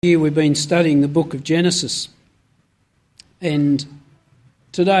Here we've been studying the book of Genesis, and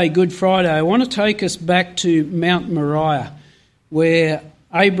today, Good Friday, I want to take us back to Mount Moriah, where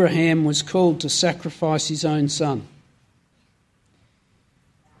Abraham was called to sacrifice his own son.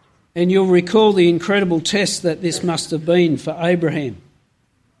 And you'll recall the incredible test that this must have been for Abraham.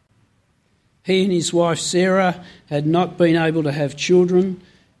 He and his wife Sarah had not been able to have children,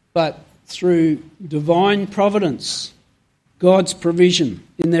 but through divine providence, God's provision,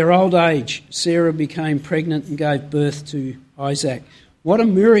 in their old age, Sarah became pregnant and gave birth to Isaac. What a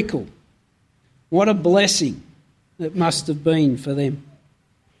miracle. What a blessing it must have been for them.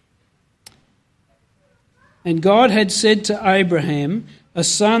 And God had said to Abraham, "A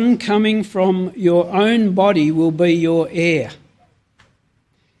son coming from your own body will be your heir."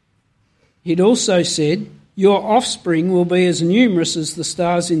 He'd also said, "Your offspring will be as numerous as the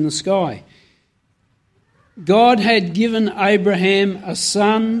stars in the sky." God had given Abraham a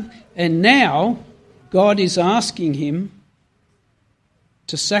son, and now God is asking him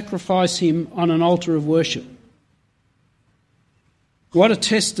to sacrifice him on an altar of worship. What a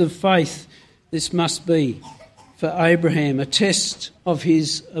test of faith this must be for Abraham, a test of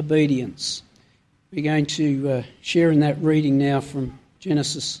his obedience. We're going to share in that reading now from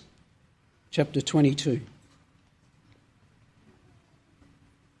Genesis chapter 22.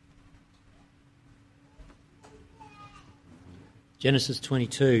 Genesis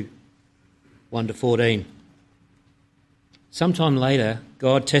 22, 1 to 14. Sometime later,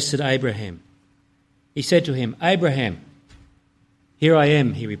 God tested Abraham. He said to him, "Abraham." "Here I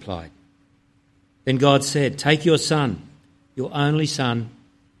am," he replied. Then God said, "Take your son, your only son,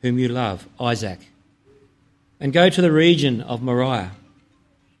 whom you love, Isaac, and go to the region of Moriah.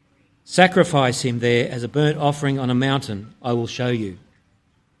 Sacrifice him there as a burnt offering on a mountain I will show you."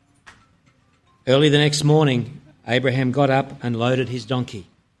 Early the next morning, Abraham got up and loaded his donkey.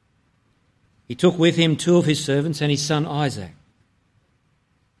 He took with him 2 of his servants and his son Isaac.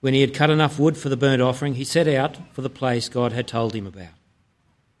 When he had cut enough wood for the burnt offering, he set out for the place God had told him about.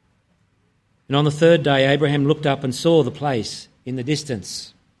 And on the 3rd day, Abraham looked up and saw the place in the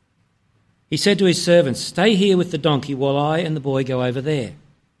distance. He said to his servants, "Stay here with the donkey while I and the boy go over there.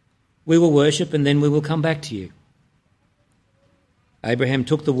 We will worship and then we will come back to you." Abraham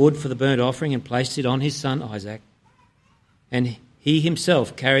took the wood for the burnt offering and placed it on his son Isaac, and he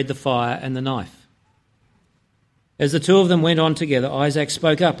himself carried the fire and the knife. As the 2 of them went on together, Isaac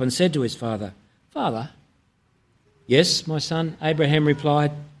spoke up and said to his father, "Father." "Yes, my son," Abraham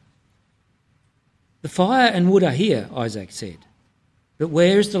replied. "The fire and wood are here," Isaac said, "but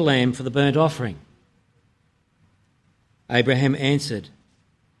where is the lamb for the burnt offering?" Abraham answered,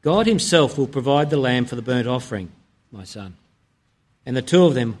 "God himself will provide the lamb for the burnt offering, my son." And the 2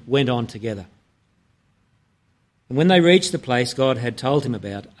 of them went on together. And when they reached the place God had told him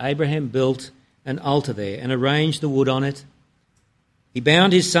about, Abraham built an altar there and arranged the wood on it. He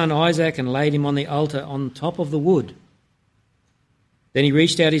bound his son Isaac and laid him on the altar on top of the wood. Then he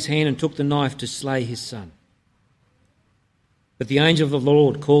reached out his hand and took the knife to slay his son. But the angel of the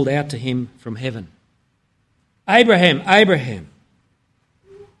Lord called out to him from heaven, "Abraham, Abraham."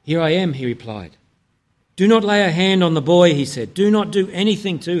 "Here I am," he replied. "Do not lay a hand on the boy," he said. "Do not do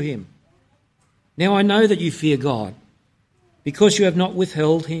anything to him. Now I know that you fear God, because you have not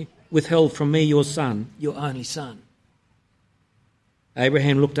withheld from me your son, your only son."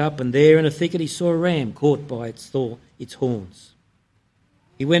 Abraham looked up, and there in a thicket he saw a ram caught by its horns.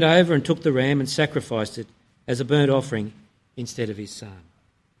 He went over and took the ram and sacrificed it as a burnt offering instead of his son.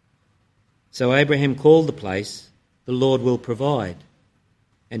 So Abraham called the place, "The Lord will provide."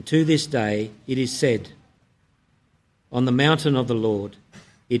 And to this day it is said, "On the mountain of the Lord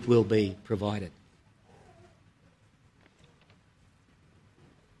it will be provided."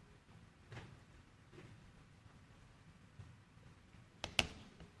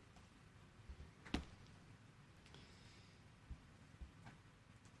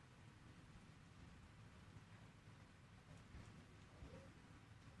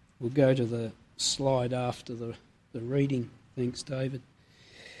 We'll go to the slide after the reading. Thanks, David.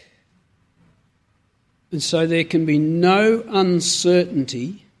 And so there can be no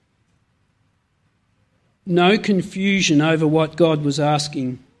uncertainty, no confusion over what God was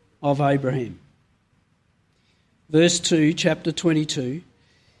asking of Abraham. Verse 2, chapter 22,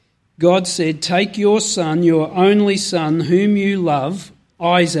 God said, "Take your son, your only son, whom you love,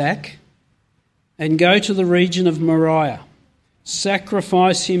 Isaac, and go to the region of Moriah.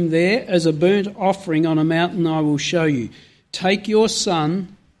 Sacrifice him there as a burnt offering on a mountain I will show you. Take your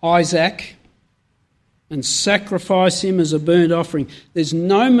son, Isaac, and sacrifice him as a burnt offering." There's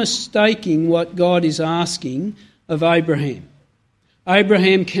no mistaking what God is asking of Abraham.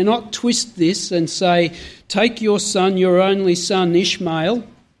 Abraham cannot twist this and say, take your son, your only son, Ishmael.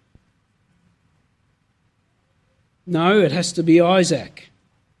 No, it has to be Isaac.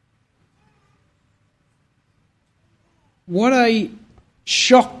 What a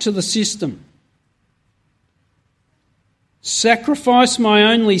shock to the system. Sacrifice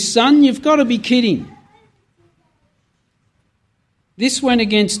my only son? You've got to be kidding. This went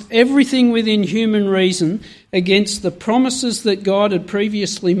against everything within human reason, against the promises that God had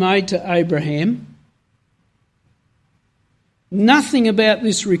previously made to Abraham. Nothing about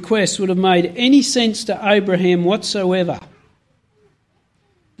this request would have made any sense to Abraham whatsoever.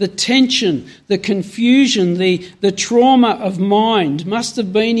 The tension, the confusion, the trauma of mind must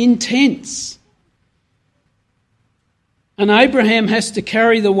have been intense. And Abraham has to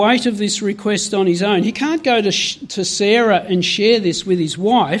carry the weight of this request on his own. He can't go to Sarah and share this with his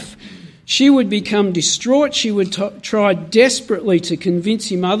wife. She would become distraught. She would try desperately to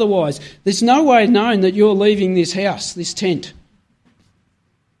convince him otherwise. There's no way of knowing that you're leaving this house, this tent.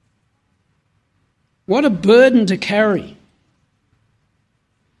 What a burden to carry.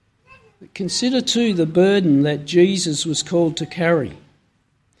 Consider too the burden that Jesus was called to carry.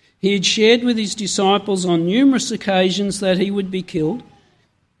 He had shared with his disciples on numerous occasions that he would be killed,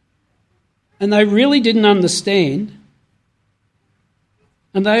 and they really didn't understand,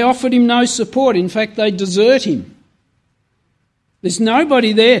 and they offered him no support. In fact, they desert him. There's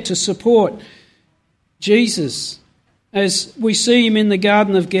nobody there to support Jesus. As we see him in the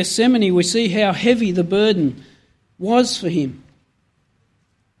Garden of Gethsemane, we see how heavy the burden was for him.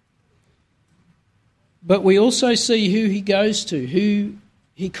 But we also see who he goes to, who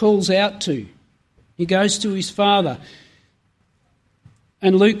he calls out to. He goes to his Father.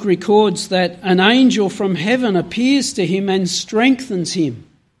 And Luke records that an angel from heaven appears to him and strengthens him.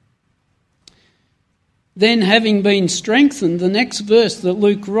 Then, having been strengthened, the next verse that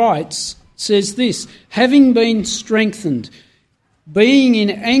Luke writes says this, having been strengthened, being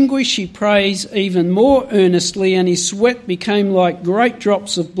in anguish, he prays even more earnestly, and his sweat became like great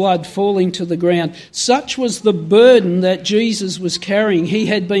drops of blood falling to the ground. Such was the burden that Jesus was carrying. He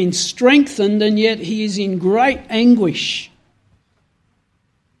had been strengthened, and yet he is in great anguish.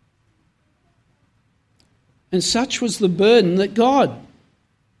 And such was the burden that God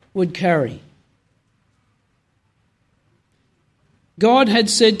would carry. God had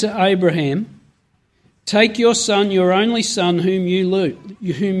said to Abraham, take your son, your only son, whom you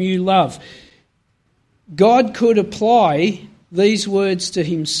love. God could apply these words to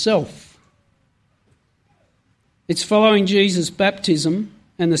himself. It's following Jesus' baptism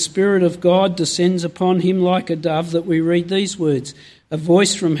and the Spirit of God descends upon him like a dove that we read these words. A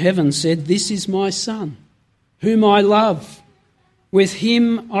voice from heaven said, this is my son, whom I love. With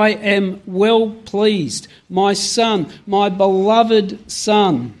him I am well pleased. My son, my beloved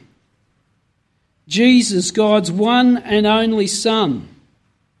son. Jesus, God's one and only Son,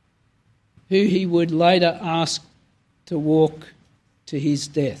 who he would later ask to walk to his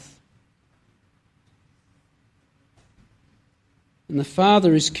death. And the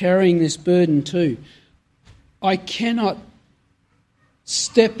Father is carrying this burden too. I cannot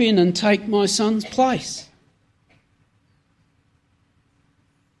step in and take my son's place.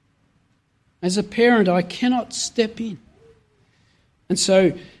 As a parent, I cannot step in. And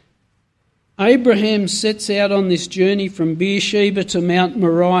so Abraham sets out on this journey from Beersheba to Mount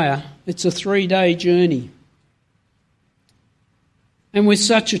Moriah. It's a 3-day journey. And with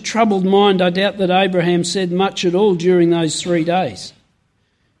such a troubled mind, I doubt that Abraham said much at all during those 3 days.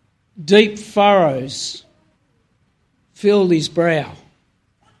 Deep furrows filled his brow.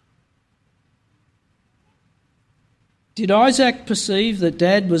 Did Isaac perceive that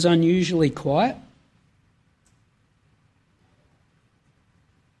Dad was unusually quiet?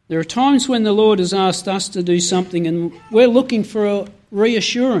 There are times when the Lord has asked us to do something and we're looking for a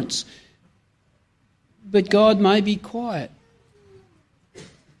reassurance, but God may be quiet.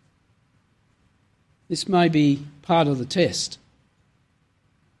 This may be part of the test.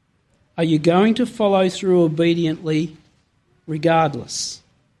 Are you going to follow through obediently regardless?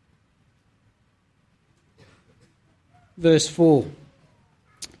 Verse 4.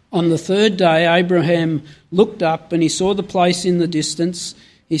 On the 3rd day, Abraham looked up and he saw the place in the distance.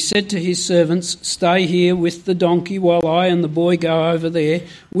 He said to his servants, stay here with the donkey while I and the boy go over there.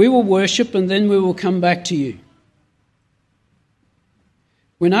 We will worship and then we will come back to you.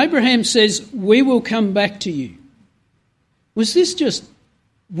 When Abraham says, we will come back to you, was this just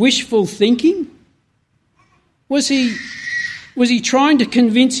wishful thinking? Was he trying to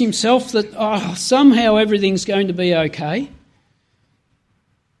convince himself that somehow everything's going to be okay?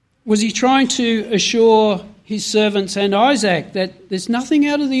 Was he trying to assure his servants and Isaac that there's nothing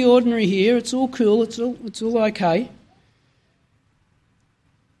out of the ordinary here, it's all cool, it's all okay?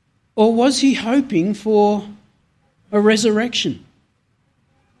 Or was he hoping for a resurrection?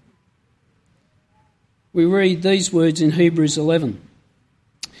 We read these words in Hebrews 11.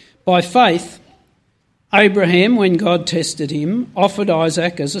 By faith, Abraham, when God tested him, offered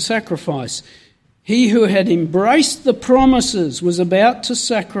Isaac as a sacrifice. He who had embraced the promises was about to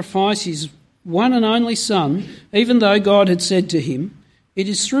sacrifice his one and only son, even though God had said to him, "It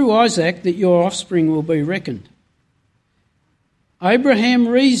is through Isaac that your offspring will be reckoned." Abraham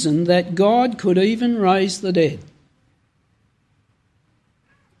reasoned that God could even raise the dead.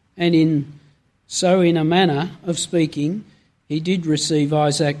 And in a manner of speaking, he did receive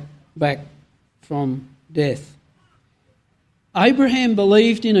Isaac back from death. Abraham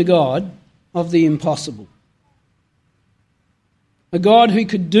believed in a God of the impossible, a God who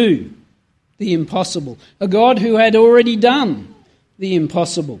could do the impossible, a God who had already done the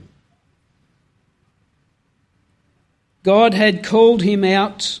impossible. God had called him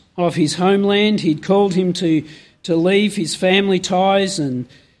out of his homeland. He'd called him to leave his family ties and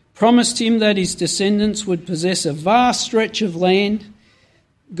promised him that his descendants would possess a vast stretch of land.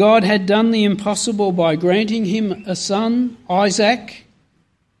 God had done the impossible by granting him a son, Isaac,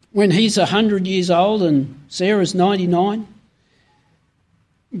 when he's 100 years old and Sarah's 99.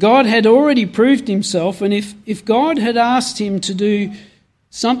 God had already proved himself, and if God had asked him to do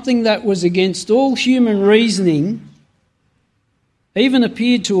something that was against all human reasoning, even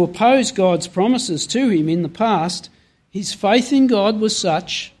appeared to oppose God's promises to him in the past, his faith in God was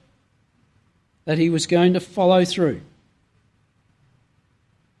such that he was going to follow through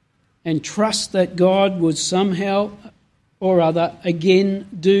and trust that God would somehow or other again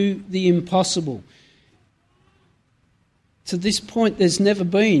do the impossible. To this point, there's never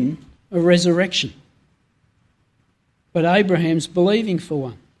been a resurrection. But Abraham's believing for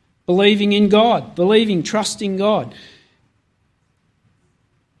one, believing in God, trusting God.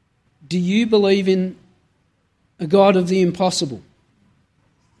 Do you believe in a God of the impossible?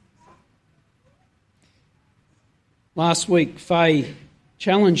 Last week, Faye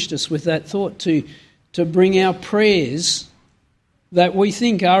challenged us with that thought to bring our prayers that we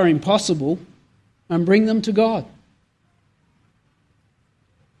think are impossible and bring them to God.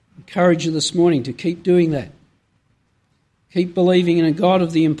 I encourage you this morning to keep doing that. Keep believing in a God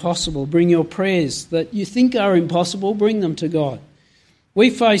of the impossible. Bring your prayers that you think are impossible, bring them to God. We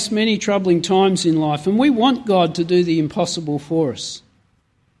face many troubling times in life, and we want God to do the impossible for us.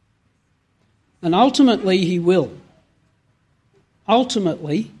 And ultimately, he will.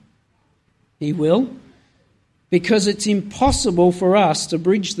 Ultimately, he will, because it's impossible for us to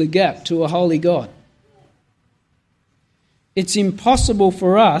bridge the gap to a holy God. It's impossible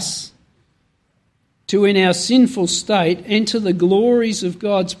for us to, in our sinful state, enter the glories of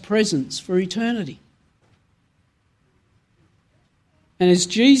God's presence for eternity. And as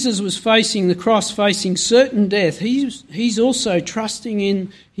Jesus was facing the cross, facing certain death, he's also trusting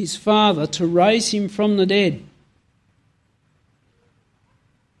in his Father to raise him from the dead.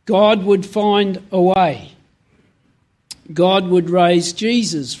 God would find a way. God would raise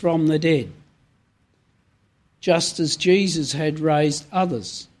Jesus from the dead, just as Jesus had raised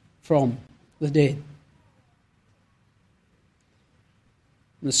others from the dead.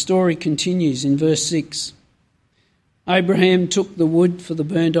 The story continues in verse 6. Abraham took the wood for the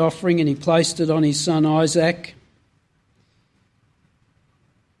burnt offering and he placed it on his son Isaac.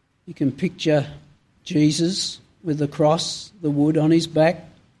 You can picture Jesus with the cross, the wood on his back.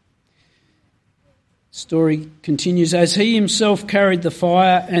 The story continues, as he himself carried the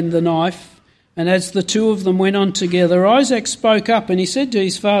fire and the knife, and as the two of them went on together, Isaac spoke up and he said to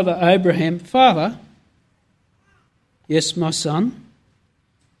his father Abraham, "Father." "Yes, my son."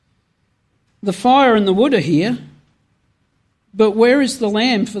 "The fire and the wood are here, but where is the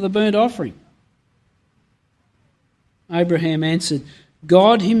lamb for the burnt offering?" Abraham answered,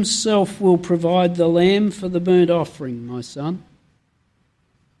 "God himself will provide the lamb for the burnt offering, my son."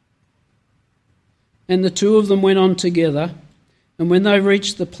 And the two of them went on together, and when they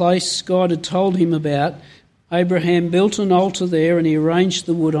reached the place God had told him about, Abraham built an altar there and he arranged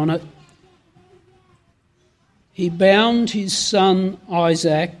the wood on it. He bound his son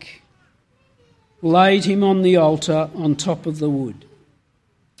Isaac, laid him on the altar on top of the wood.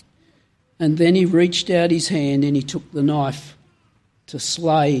 And then he reached out his hand and he took the knife to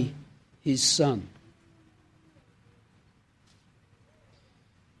slay his son.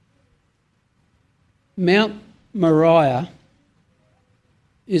 Mount Moriah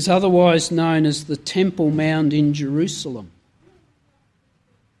is otherwise known as the Temple Mount in Jerusalem.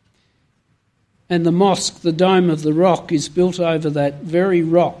 And the mosque, the Dome of the Rock, is built over that very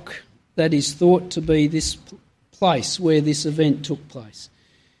rock that is thought to be this place where this event took place.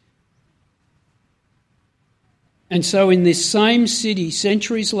 And so in this same city,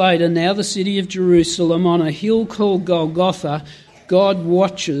 centuries later, now the city of Jerusalem, on a hill called Golgotha, God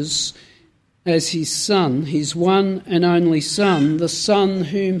watches as his Son, his one and only Son, the Son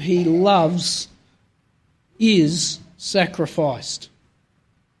whom he loves, is sacrificed.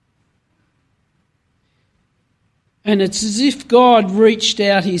 And it's as if God reached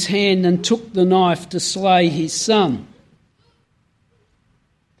out his hand and took the knife to slay his Son.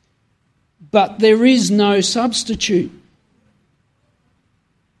 But there is no substitute.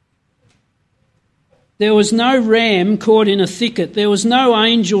 There was no ram caught in a thicket. There was no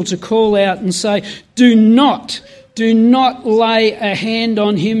angel to call out and say, do not lay a hand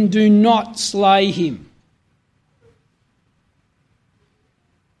on him, do not slay him.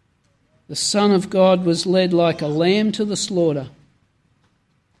 The Son of God was led like a lamb to the slaughter.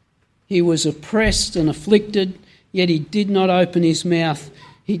 He was oppressed and afflicted, yet he did not open his mouth.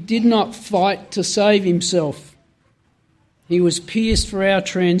 He did not fight to save himself. He was pierced for our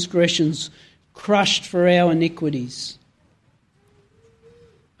transgressions, crushed for our iniquities.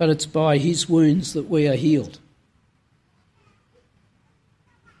 But it's by his wounds that we are healed.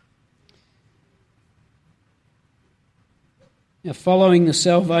 Now, following the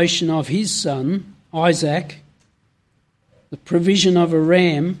salvation of his son, Isaac, the provision of a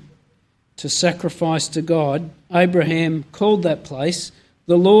ram to sacrifice to God, Abraham called that place,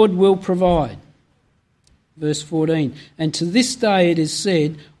 the Lord will provide. Verse 14, and to this day it is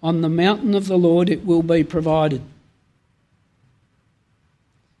said, on the mountain of the Lord it will be provided.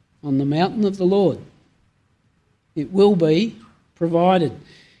 On the mountain of the Lord it will be provided.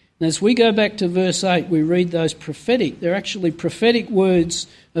 And as we go back to verse 8, we read those they're actually prophetic words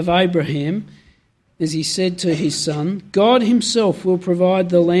of Abraham as he said to his son, God himself will provide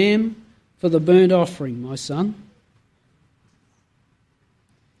the lamb for the burnt offering, my son.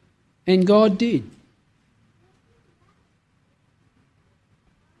 And God did.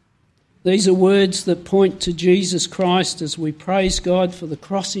 These are words that point to Jesus Christ. As we praise God for the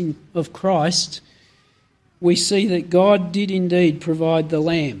crossing of Christ, we see that God did indeed provide the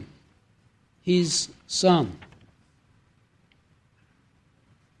lamb, his son.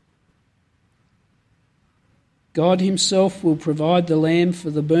 God himself will provide the lamb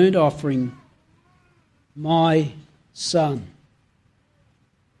for the burnt offering, my son.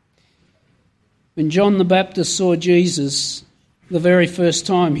 When John the Baptist saw Jesus the very first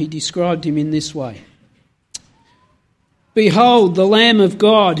time, he described him in this way. Behold, the Lamb of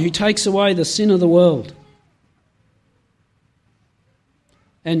God who takes away the sin of the world.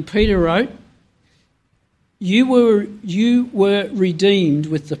 And Peter wrote, You were redeemed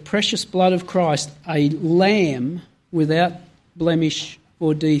with the precious blood of Christ, a lamb without blemish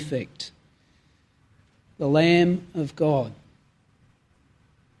or defect. The Lamb of God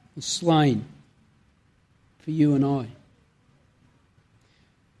was slain for you and I.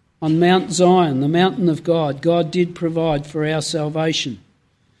 On Mount Zion, the mountain of God, God did provide for our salvation.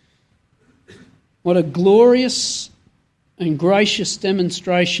 What a glorious and gracious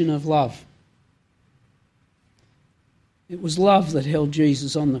demonstration of love. It was love that held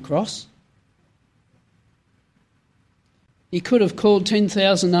Jesus on the cross. He could have called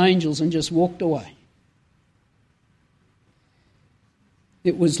 10,000 angels and just walked away.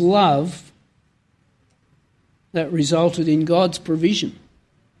 It was love that resulted in God's provision.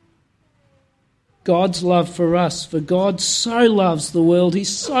 God's love for us. For God so loves the world, he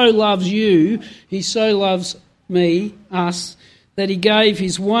so loves you, he so loves me, us, that he gave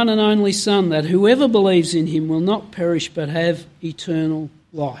his one and only Son, that whoever believes in him will not perish but have eternal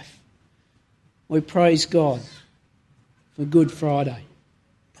life. We praise God for Good Friday.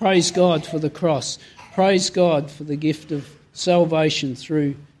 Praise God for the cross. Praise God for the gift of salvation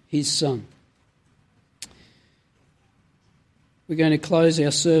through his Son. We're going to close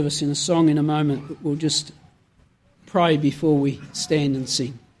our service in a song in a moment, but we'll just pray before we stand and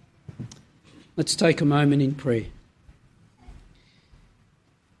sing. Let's take a moment in prayer.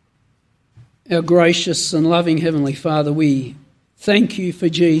 Our gracious and loving Heavenly Father, we thank you for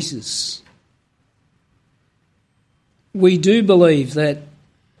Jesus. We do believe that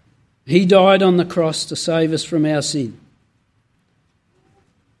he died on the cross to save us from our sin.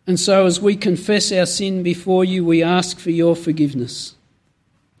 And so as we confess our sin before you, we ask for your forgiveness.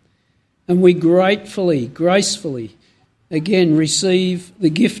 And we gratefully, gracefully, again receive the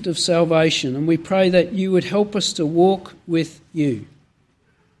gift of salvation. And we pray that you would help us to walk with you.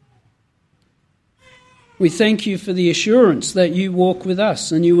 We thank you for the assurance that you walk with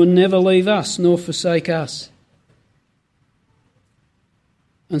us and you will never leave us nor forsake us.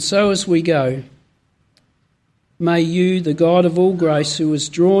 And so as we go, may you, the God of all grace, who has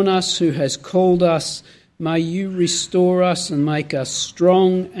drawn us, who has called us, may you restore us and make us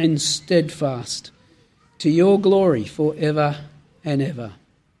strong and steadfast to your glory forever and ever.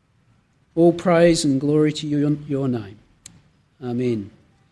 All praise and glory to your name. Amen.